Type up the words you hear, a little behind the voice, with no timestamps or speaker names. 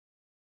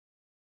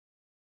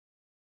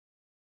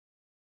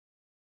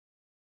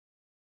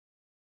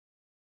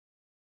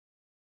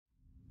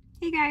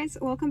Hey guys,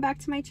 welcome back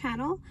to my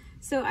channel.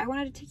 So I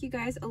wanted to take you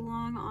guys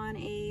along on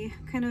a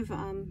kind of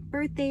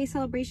birthday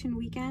celebration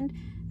weekend,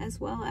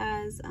 as well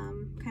as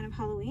kind of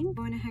Halloween. I'm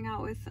going to hang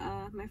out with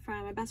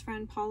my best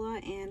friend Paula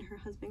and her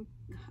husband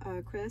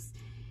Chris.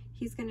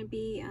 He's going to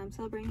be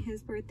celebrating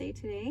his birthday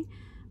today.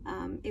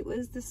 It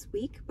was this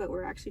week, but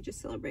we're actually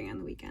just celebrating on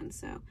the weekend.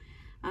 So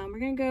we're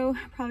going to go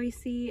probably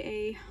see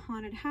a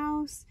haunted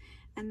house,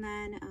 and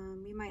then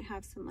we might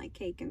have some like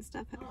cake and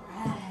stuff.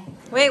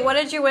 Wait, what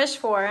did you wish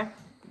for?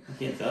 I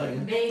can't tell you.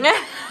 Baby.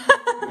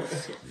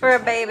 For a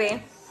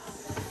baby.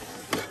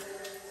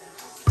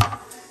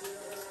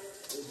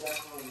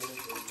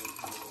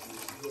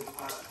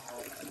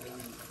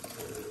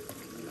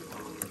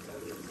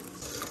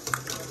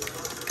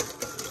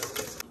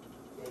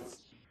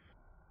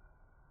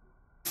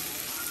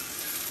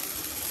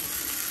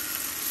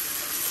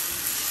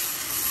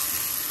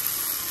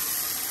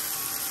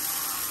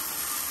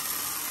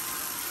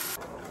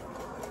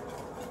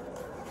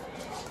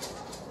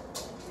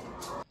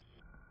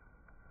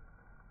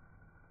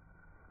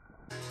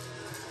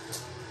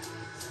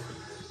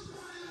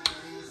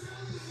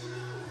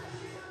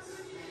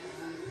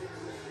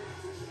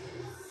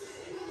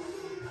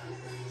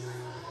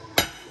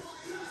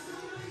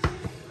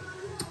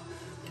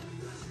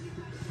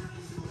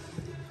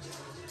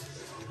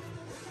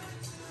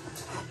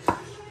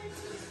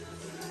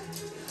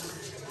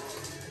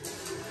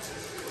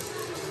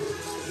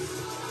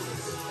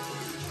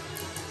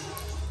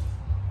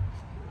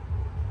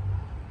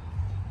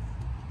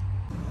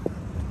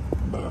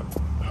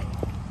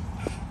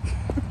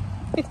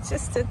 We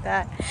just did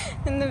that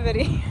in the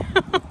video.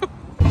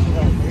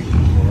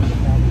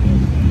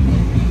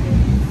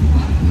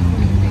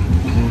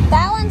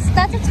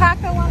 That's a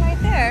taco one right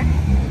there.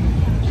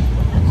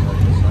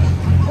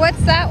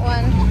 What's that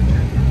one?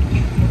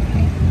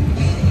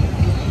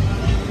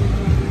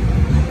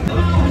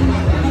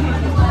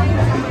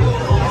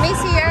 Let me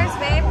see yours,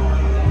 babe.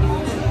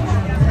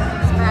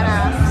 It's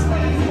badass.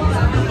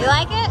 You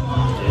like it?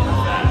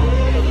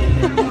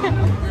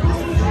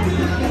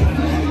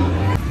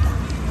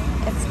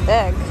 It's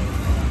big.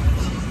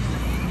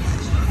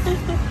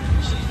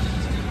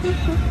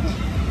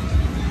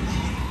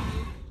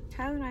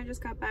 Tyler and I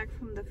just got back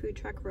from the food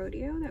truck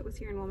rodeo that was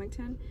here in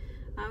Wilmington.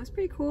 It was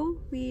pretty cool.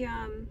 We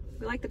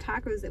liked the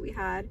tacos that we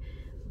had,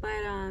 but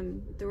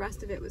the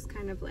rest of it was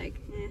kind of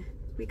like,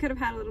 we could have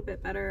had a little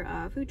bit better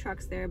food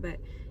trucks there, but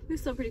it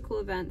was still a pretty cool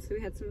event. So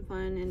we had some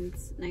fun, and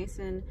it's nice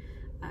and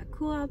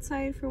cool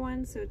outside for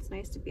one, so it's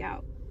nice to be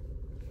out.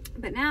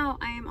 But now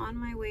I am on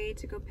my way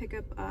to go pick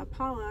up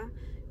Paula,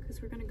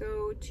 because we're gonna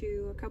go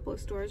to a couple of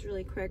stores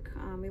really quick.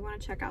 We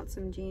want to check out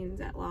some jeans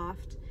at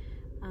Loft,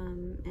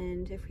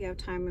 and if we have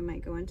time we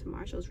might go into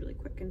Marshall's really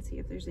quick and see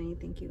if there's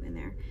anything cute in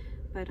there.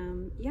 But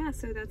yeah,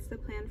 so that's the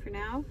plan for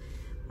now,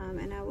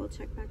 and I will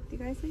check back with you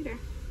guys later.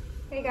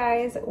 Hey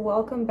guys,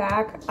 welcome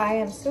back. I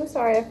am so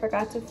sorry I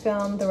forgot to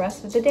film the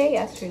rest of the day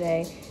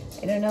yesterday.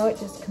 I don't know, it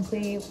just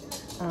completely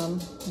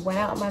went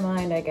out of my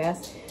mind, I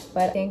guess.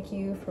 But thank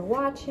you for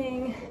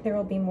watching. There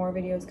will be more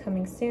videos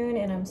coming soon,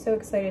 and I'm so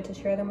excited to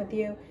share them with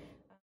you.